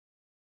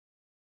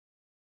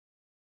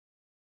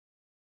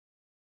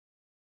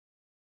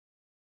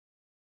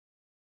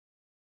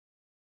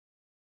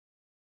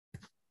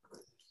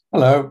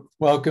Hello,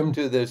 welcome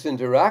to this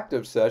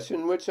interactive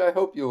session, which I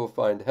hope you will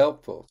find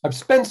helpful. I've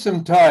spent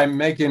some time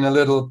making a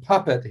little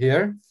puppet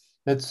here.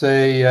 It's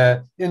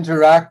a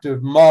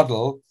interactive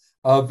model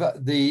of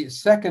the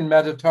second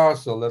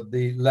metatarsal of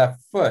the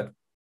left foot,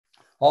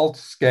 alt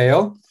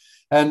scale.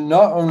 And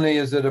not only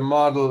is it a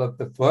model of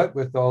the foot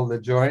with all the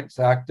joints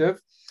active,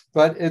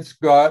 but it's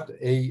got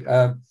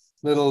a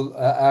little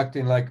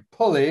acting like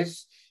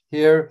pulleys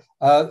here,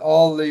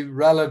 all the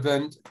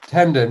relevant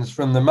tendons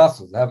from the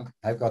muscles.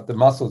 I've got the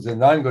muscles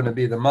and I'm going to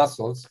be the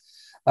muscles.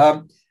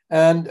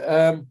 And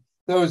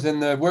those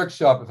in the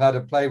workshop have had to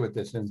play with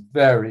this, and it's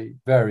very,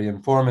 very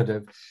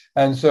informative.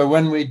 And so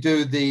when we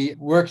do the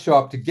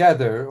workshop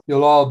together,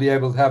 you'll all be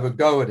able to have a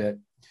go at it.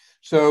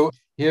 So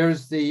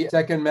here's the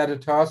second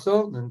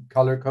metatarsal, and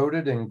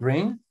color-coded in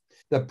green.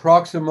 The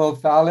proximal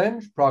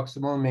phalange,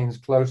 proximal means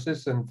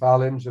closest, and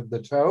phalange of the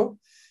toe,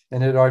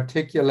 and it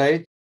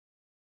articulates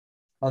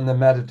on the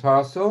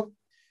metatarsal.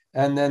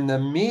 And then the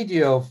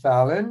medial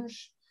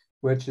phalange,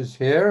 which is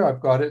here, I've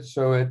got it,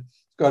 so it's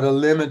got a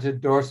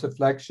limited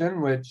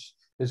dorsiflexion, which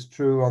is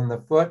true on the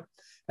foot.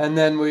 And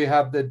then we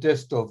have the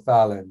distal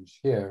phalange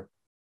here.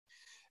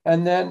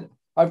 And then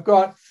I've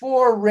got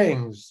 4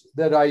 rings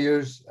that I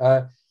use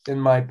in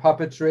my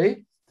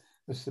puppetry.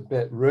 It's a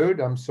bit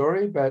rude, I'm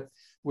sorry, but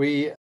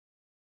we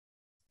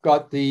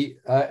got the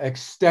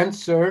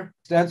extensor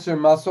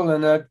muscle,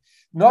 and I'm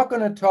not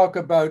going to talk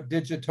about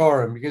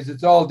digitorum because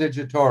it's all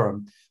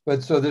digitorum.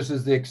 But so this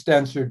is the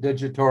extensor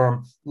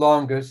digitorum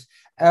longus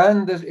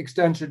and the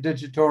extensor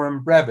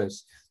digitorum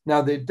brevis.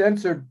 Now the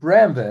extensor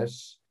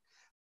brevis,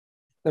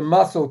 the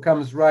muscle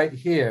comes right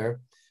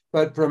here,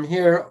 but from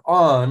here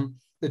on,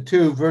 the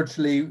two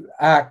virtually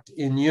act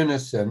in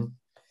unison.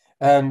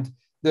 And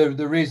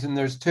the reason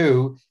there's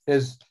 2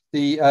 is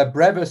the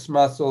brevis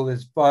muscle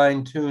is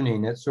fine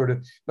tuning. It's sort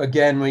of,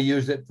 again, we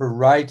use it for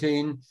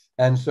writing.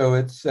 And so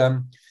it's,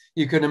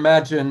 you can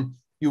imagine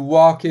you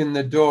walk in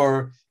the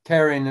door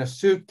carrying a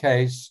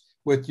suitcase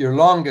with your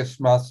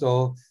longest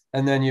muscle,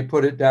 and then you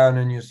put it down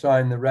and you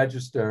sign the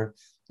register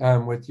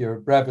with your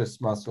brevis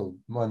muscle.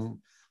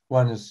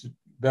 One is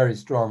very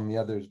strong, the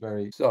other is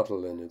very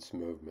subtle in its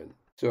movement.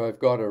 So I've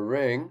got a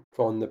ring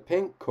on the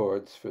pink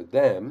cords for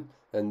them,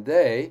 and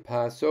they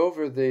pass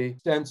over the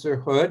extensor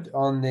hood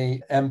on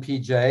the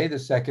MPJ, the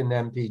second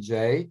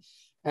MPJ,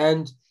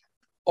 and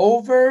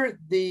over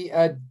the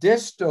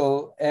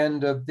distal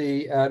end of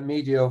the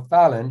medial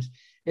phalange,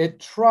 it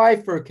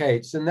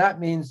trifurcates, and that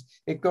means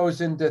it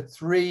goes into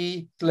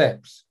 3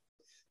 slips.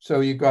 So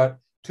you got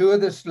 2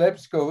 of the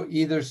slips go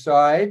either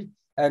side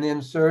and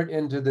insert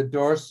into the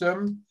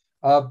dorsum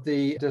of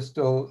the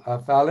distal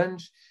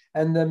phalange,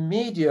 and the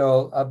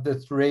medial of the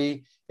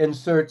 3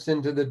 inserts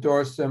into the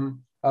dorsum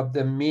of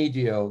the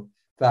medial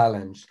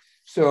phalange.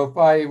 So if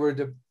I were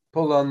to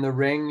pull on the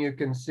ring, you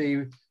can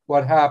see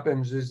what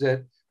happens is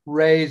it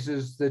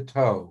raises the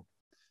toe.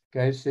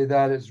 Okay, see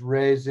that? It's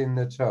raising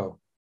the toe.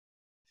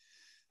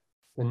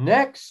 The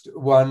next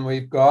one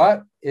we've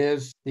got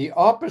is the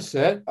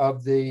opposite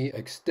of the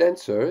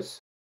extensors,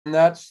 and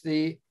that's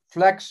the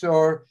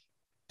flexor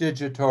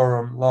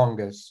digitorum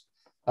longus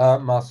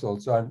muscle.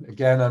 So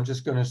I'm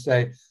just going to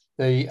say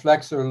the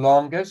flexor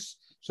longus.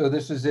 So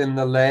this is in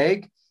the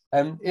leg,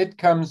 and it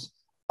comes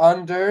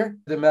under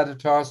the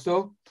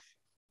metatarsal,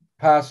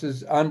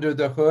 passes under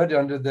the hood,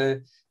 under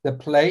the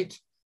plate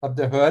of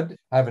the hood.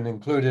 I haven't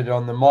included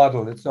on the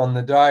model, it's on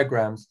the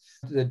diagrams.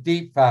 The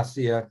deep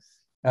fascia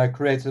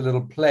creates a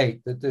little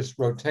plate that this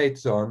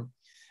rotates on.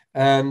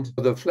 And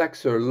the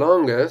flexor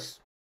longus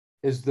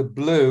is the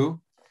blue,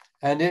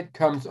 and it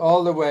comes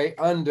all the way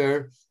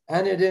under,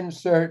 and it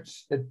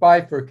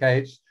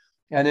bifurcates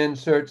and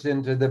inserts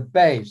into the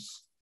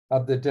base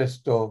of the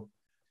distal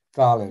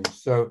phalange.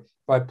 So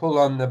if I pull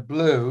on the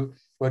blue,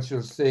 what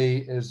you'll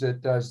see is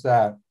it does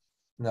that.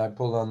 And I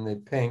pull on the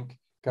pink,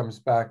 comes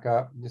back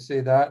up. You see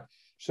that?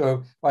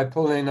 So by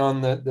pulling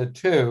on the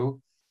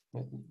 2,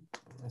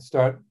 I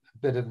start a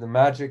bit of the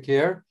magic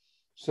here.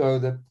 So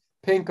the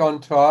pink on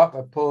top,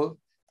 I pull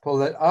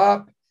it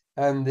up,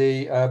 and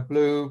the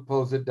blue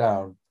pulls it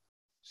down.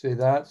 See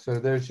that? So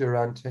there's your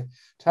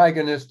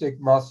antagonistic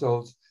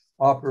muscles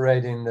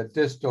operating the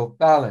distal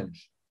phalange.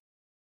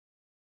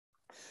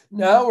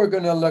 Now we're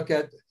going to look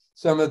at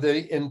some of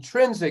the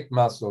intrinsic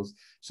muscles.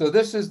 So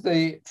this is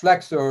the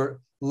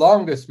flexor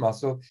longus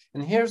muscle,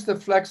 and here's the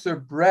flexor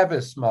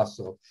brevis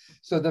muscle.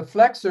 So the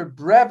flexor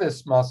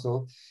brevis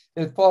muscle,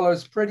 it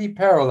follows pretty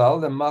parallel.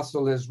 The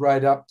muscle is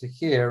right up to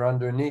here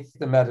underneath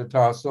the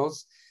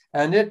metatarsals,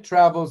 and it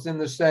travels in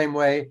the same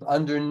way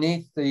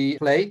underneath the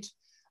plate,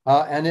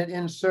 and it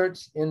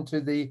inserts into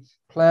the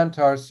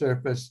plantar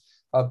surface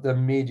of the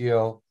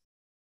medial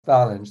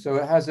phalange. So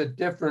it has a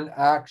different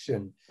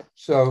action.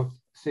 So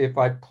see, if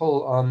I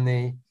pull on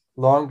the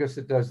longus,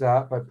 it does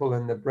that. If I pull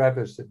in the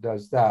brevis, it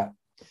does that.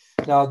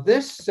 Now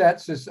this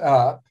sets us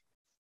up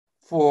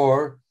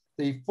for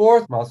the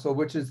 4th muscle,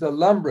 which is the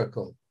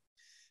lumbrical.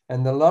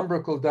 And the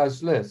lumbrical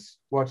does this.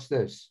 Watch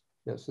this.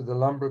 Yeah, so the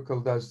lumbrical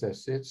does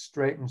this. It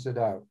straightens it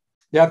out.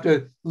 You have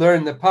to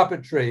learn the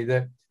puppetry.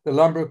 The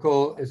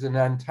lumbrical is an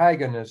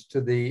antagonist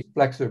to the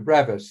flexor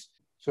brevis.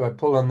 So I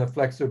pull on the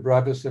flexor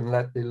brevis and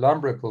let the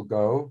lumbrical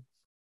go.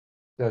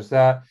 Does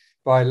that.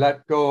 If I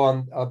let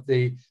go of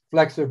the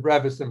flexor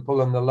brevis and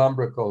pull on the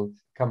lumbrical,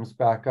 comes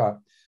back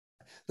up.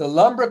 The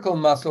lumbrical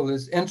muscle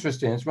is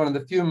interesting. It's one of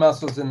the few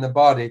muscles in the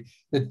body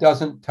that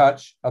doesn't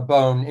touch a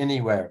bone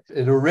anywhere.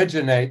 It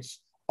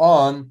originates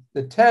on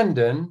the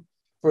tendon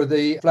for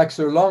the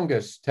flexor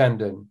longus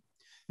tendon.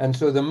 And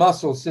so the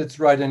muscle sits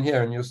right in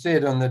here, and you'll see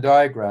it on the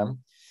diagram.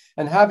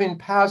 And having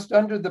passed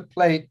under the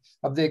plate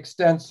of the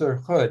extensor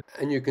hood,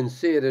 and you can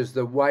see it as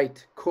the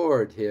white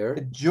cord here,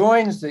 it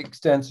joins the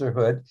extensor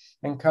hood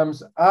and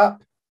comes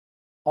up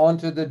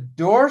onto the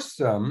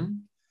dorsum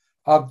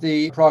of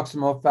the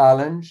proximal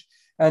phalange,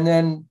 and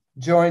then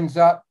joins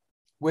up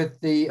with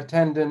the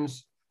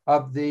tendons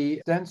of the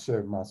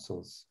extensor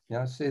muscles.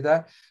 Yeah, see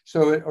that?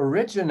 So it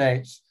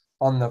originates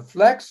on the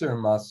flexor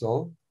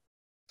muscle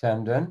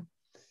tendon,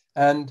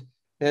 and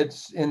it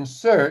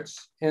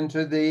inserts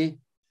into the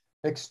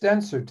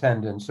extensor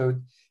tendon. So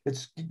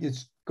it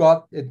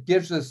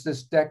gives us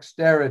this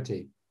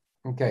dexterity.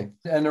 Okay,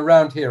 and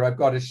around here I've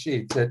got a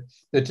sheet that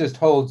just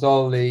holds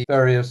all the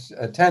various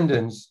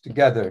tendons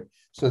together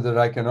so that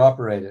I can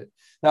operate it.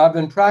 Now, I've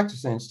been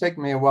practicing. It's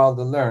taken me a while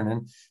to learn.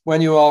 And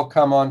when you all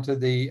come onto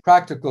the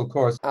practical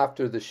course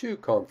after the shoe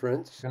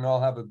conference, you can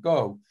all have a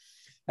go.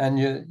 And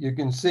you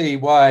can see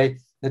why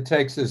it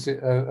takes us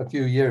a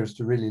few years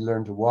to really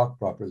learn to walk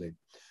properly.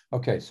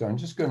 Okay, so I'm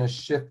just going to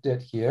shift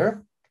it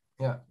here.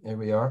 Yeah, here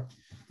we are.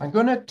 I'm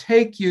going to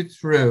take you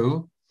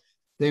through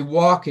the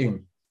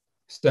walking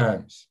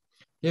stance.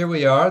 Here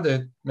we are.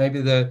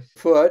 Maybe the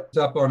foot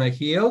up on a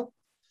heel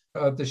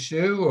of the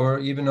shoe, or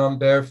even on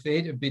bare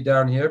feet. It'd be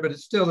down here, but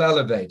it's still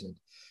elevated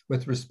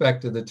with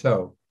respect to the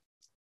toe.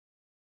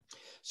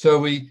 So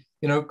we,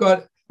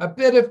 got a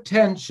bit of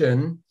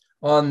tension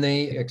on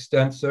the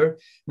extensor,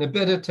 and a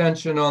bit of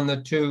tension on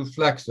the two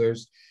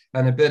flexors,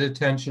 and a bit of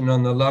tension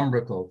on the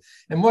lumbrical.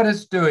 And what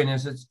it's doing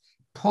is it's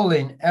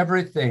pulling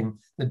everything,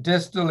 the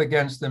distal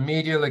against the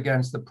medial,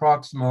 against the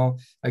proximal,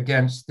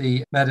 against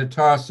the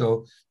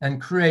metatarsal,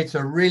 and creates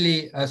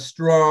a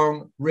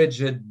strong,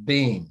 rigid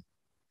beam.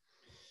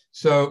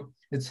 So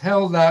it's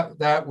held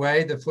that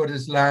way, the foot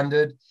is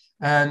landed,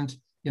 and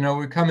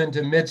we come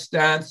into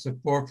mid-stance, the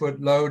forefoot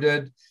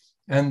loaded,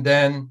 and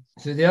then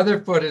so the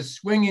other foot is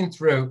swinging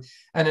through,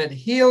 and at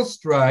heel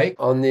strike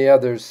on the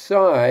other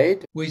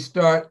side, we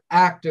start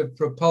active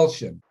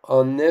propulsion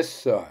on this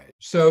side.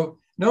 So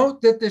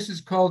note that this is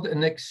called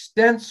an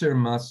extensor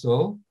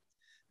muscle,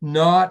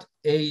 not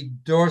a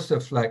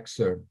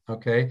dorsiflexor,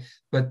 okay?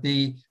 But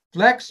the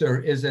flexor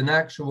is an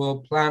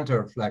actual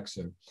plantar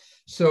flexor.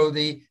 So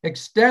the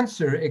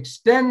extensor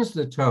extends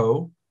the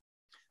toe,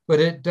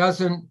 but it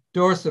doesn't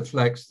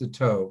dorsiflex the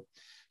toe.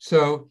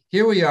 So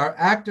here we are,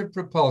 active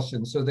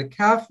propulsion. So the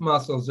calf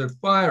muscles are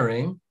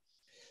firing.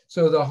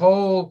 So the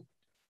whole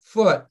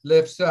foot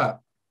lifts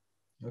up.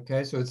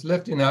 Okay, so it's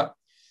lifting up.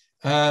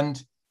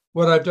 And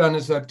what I've done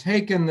is I've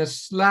taken the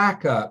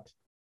slack up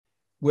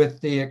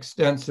with the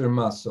extensor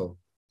muscle.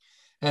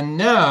 And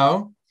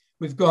now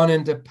we've gone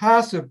into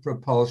passive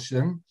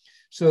propulsion.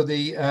 So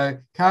the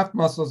calf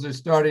muscles are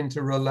starting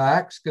to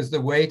relax because the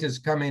weight is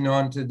coming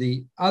onto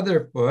the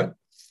other foot.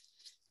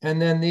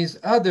 And then these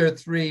other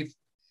three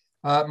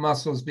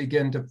muscles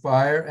begin to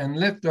fire and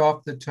lift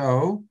off the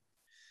toe.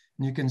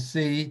 And you can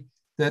see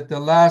that the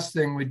last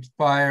thing we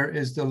fire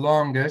is the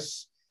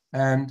longus,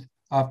 and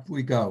up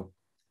we go.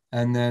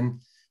 And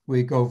then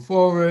we go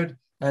forward,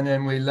 and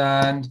then we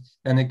land.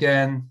 And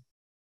again,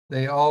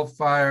 they all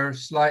fire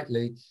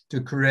slightly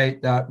to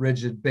create that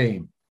rigid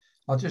beam.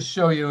 I'll just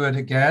show you it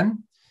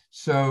again.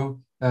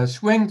 So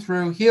swing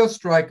through, heel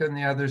strike on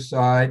the other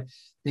side.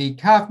 The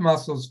calf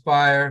muscles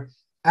fire,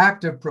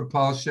 active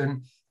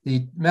propulsion.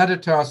 The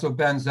metatarsal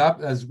bends up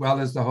as well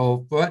as the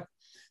whole foot.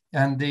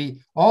 And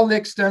all the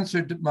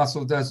extensor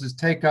muscle does is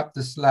take up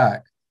the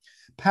slack.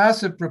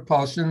 Passive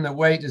propulsion, the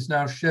weight is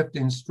now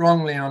shifting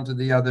strongly onto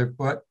the other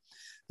foot.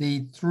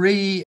 The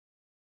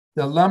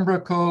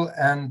lumbrical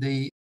and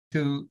the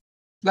two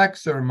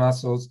flexor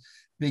muscles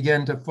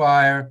begin to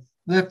fire,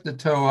 lift the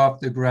toe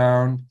off the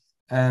ground,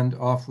 and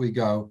off we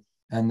go.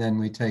 And then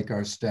we take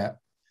our step.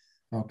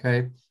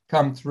 Okay,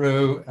 come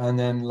through and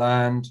then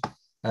land,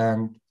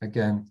 and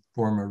again,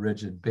 form a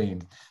rigid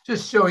beam.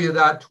 Just show you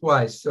that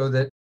twice so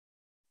that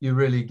you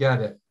really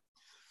get it.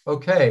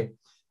 Okay,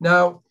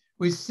 now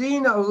we've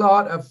seen a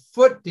lot of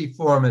foot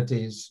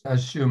deformities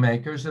as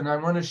shoemakers, and I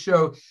want to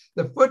show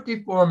the foot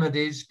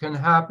deformities can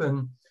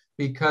happen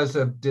because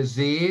of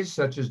disease,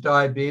 such as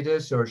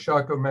diabetes or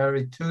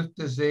Charcot-Marie tooth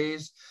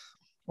disease,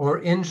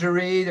 or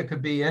injury. There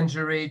could be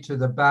injury to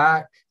the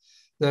back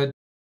that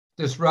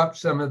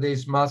disrupts some of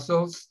these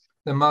muscles.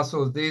 The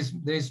muscles,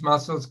 these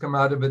muscles come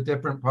out of a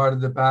different part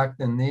of the back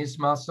than these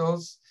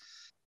muscles.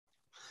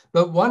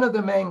 But one of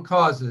the main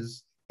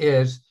causes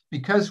is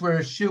because we're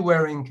a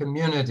shoe-wearing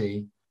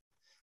community,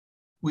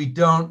 we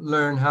don't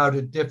learn how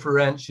to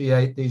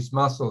differentiate these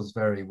muscles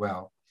very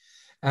well.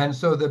 And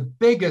so the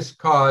biggest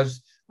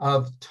cause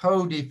of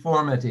toe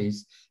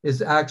deformities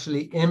is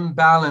actually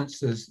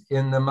imbalances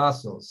in the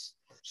muscles.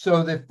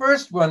 So the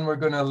first one we're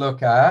going to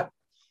look at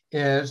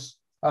is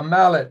a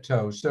mallet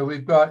toe. So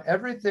we've got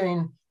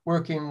everything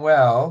working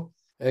well,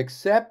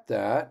 except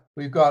that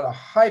we've got a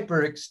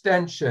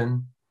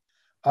hyperextension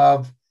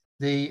of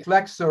the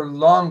flexor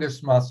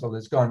longus muscle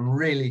has gone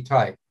really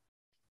tight.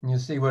 And you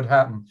see what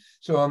happened.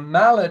 So a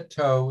mallet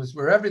toe is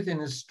where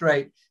everything is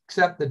straight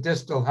except the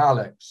distal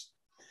hallux.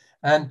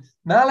 And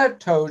mallet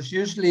toes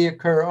usually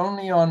occur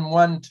only on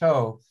one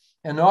toe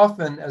and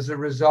often as a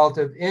result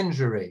of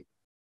injury.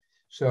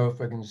 So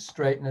if I can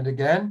straighten it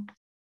again.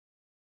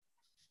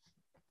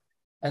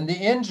 And the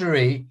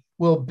injury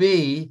will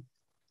be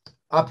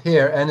up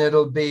here, and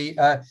it'll be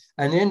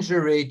an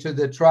injury to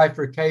the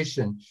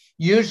trifurcation,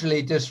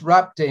 usually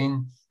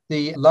disrupting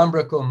the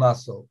lumbrical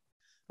muscle.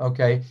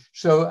 Okay,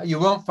 so you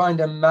won't find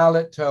a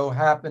mallet toe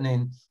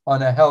happening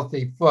on a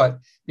healthy foot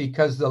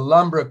because the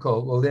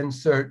lumbrical will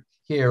insert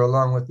here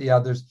along with the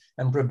others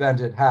and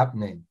prevent it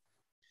happening.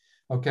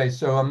 Okay,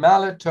 so a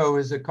mallet toe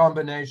is a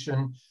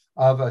combination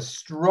of a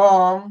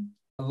strong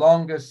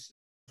longus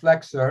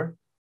flexor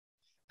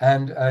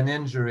and an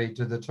injury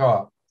to the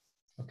top.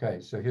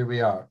 Okay, so here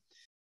we are.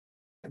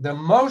 The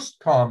most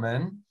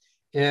common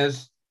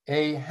is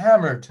a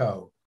hammer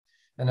toe.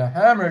 And a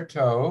hammer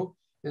toe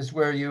is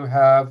where you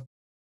have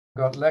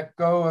let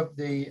go of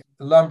the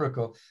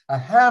lumbrical. A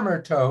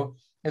hammer toe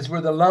is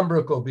where the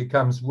lumbrical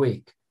becomes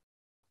weak.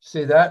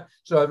 See that?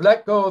 So I've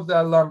let go of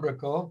that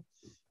lumbrical.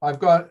 I've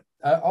got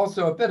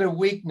also a bit of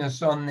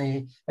weakness on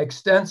the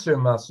extensor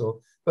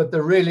muscle, but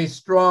the really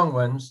strong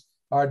ones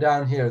are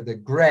down here, the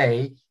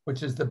gray,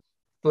 which is the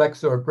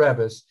flexor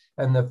brevis,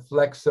 and the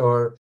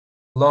flexor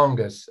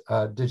longus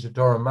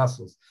digitorum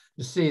muscles.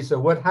 You see, so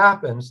what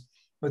happens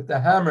with the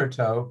hammer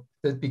toe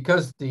is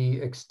because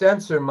the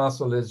extensor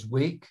muscle is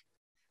weak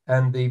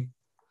and the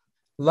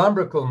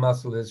lumbrical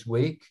muscle is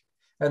weak,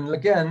 and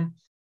again,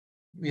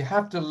 we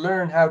have to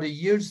learn how to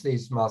use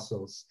these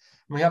muscles.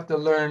 We have to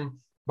learn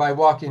by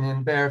walking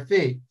in bare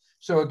feet.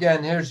 So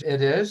again, here's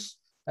it is,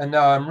 and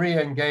now I'm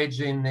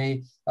re-engaging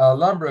the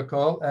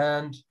lumbrical,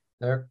 and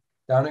there,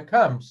 down it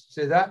comes.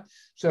 See that?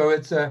 So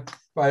it's if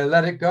I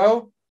let it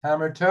go,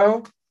 hammer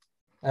toe,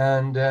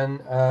 and then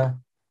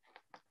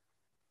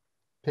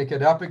pick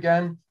it up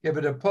again, give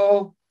it a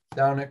pull,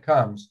 down it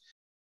comes.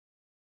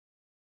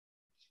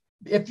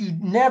 If you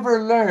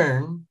never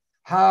learn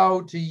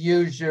how to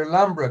use your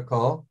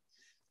lumbrical,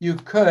 you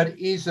could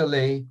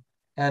easily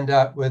end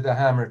up with a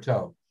hammer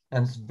toe,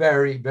 and it's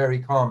very, very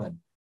common.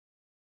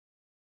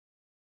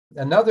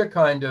 Another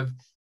kind of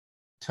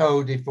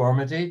toe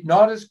deformity,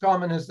 not as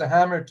common as the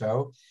hammer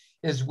toe,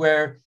 is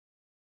where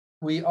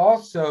we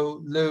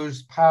also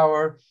lose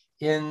power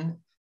in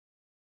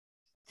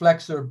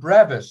flexor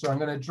brevis. So I'm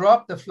going to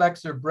drop the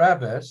flexor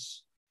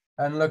brevis,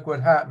 and look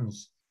what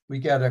happens. We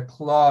get a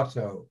claw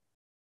toe.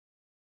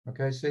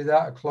 Okay, see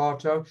that? A claw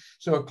toe.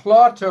 So a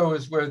claw toe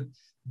is where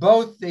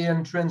both the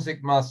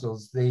intrinsic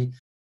muscles, the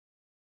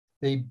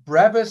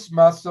brevis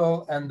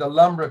muscle and the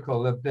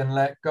lumbrical, have been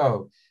let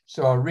go.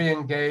 So I'll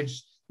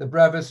re-engage the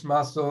brevis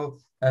muscle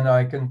and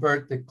I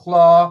convert the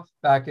claw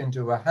back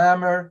into a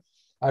hammer.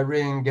 I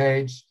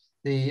re-engage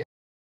the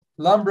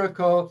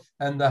lumbrical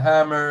and the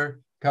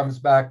hammer comes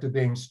back to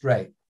being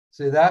straight.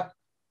 See that?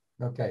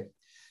 Okay.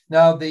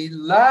 Now the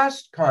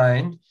last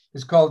kind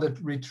is called a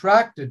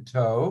retracted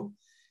toe.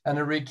 And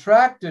a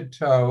retracted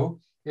toe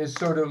is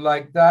sort of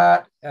like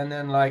that and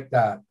then like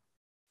that.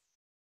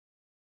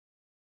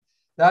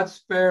 That's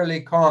fairly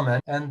common.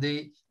 And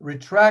the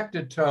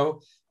retracted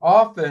toe,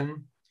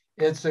 often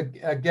it's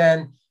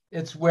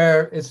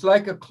where it's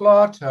like a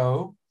claw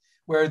toe,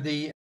 where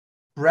the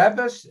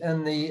brevis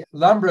and the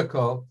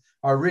lumbrical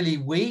are really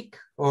weak,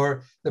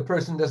 or the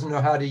person doesn't know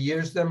how to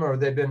use them, or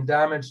they've been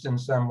damaged in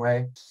some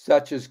way.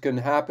 Such as can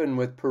happen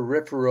with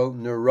peripheral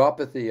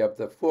neuropathy of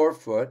the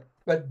forefoot.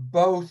 But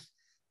both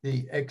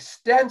the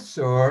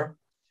extensor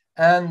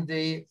and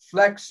the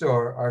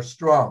flexor are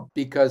strong,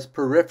 because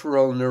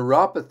peripheral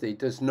neuropathy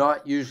does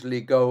not usually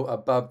go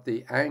above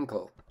the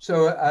ankle.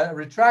 So a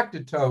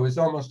retracted toe is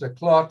almost a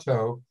claw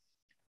toe,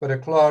 but a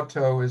claw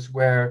toe is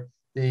where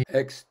the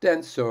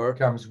extensor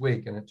becomes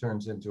weak and it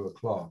turns into a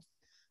claw.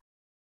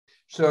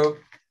 So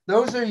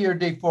those are your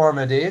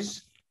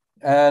deformities,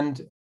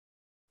 and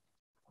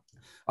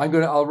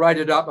I'll write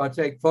it up. I'll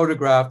take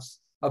photographs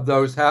of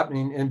those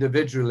happening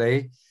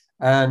individually,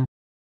 and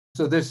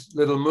so this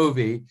little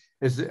movie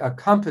is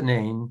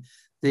accompanying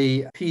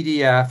the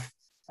PDF,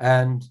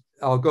 and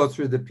I'll go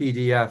through the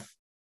PDF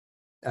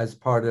as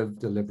part of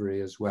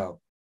delivery as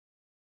well.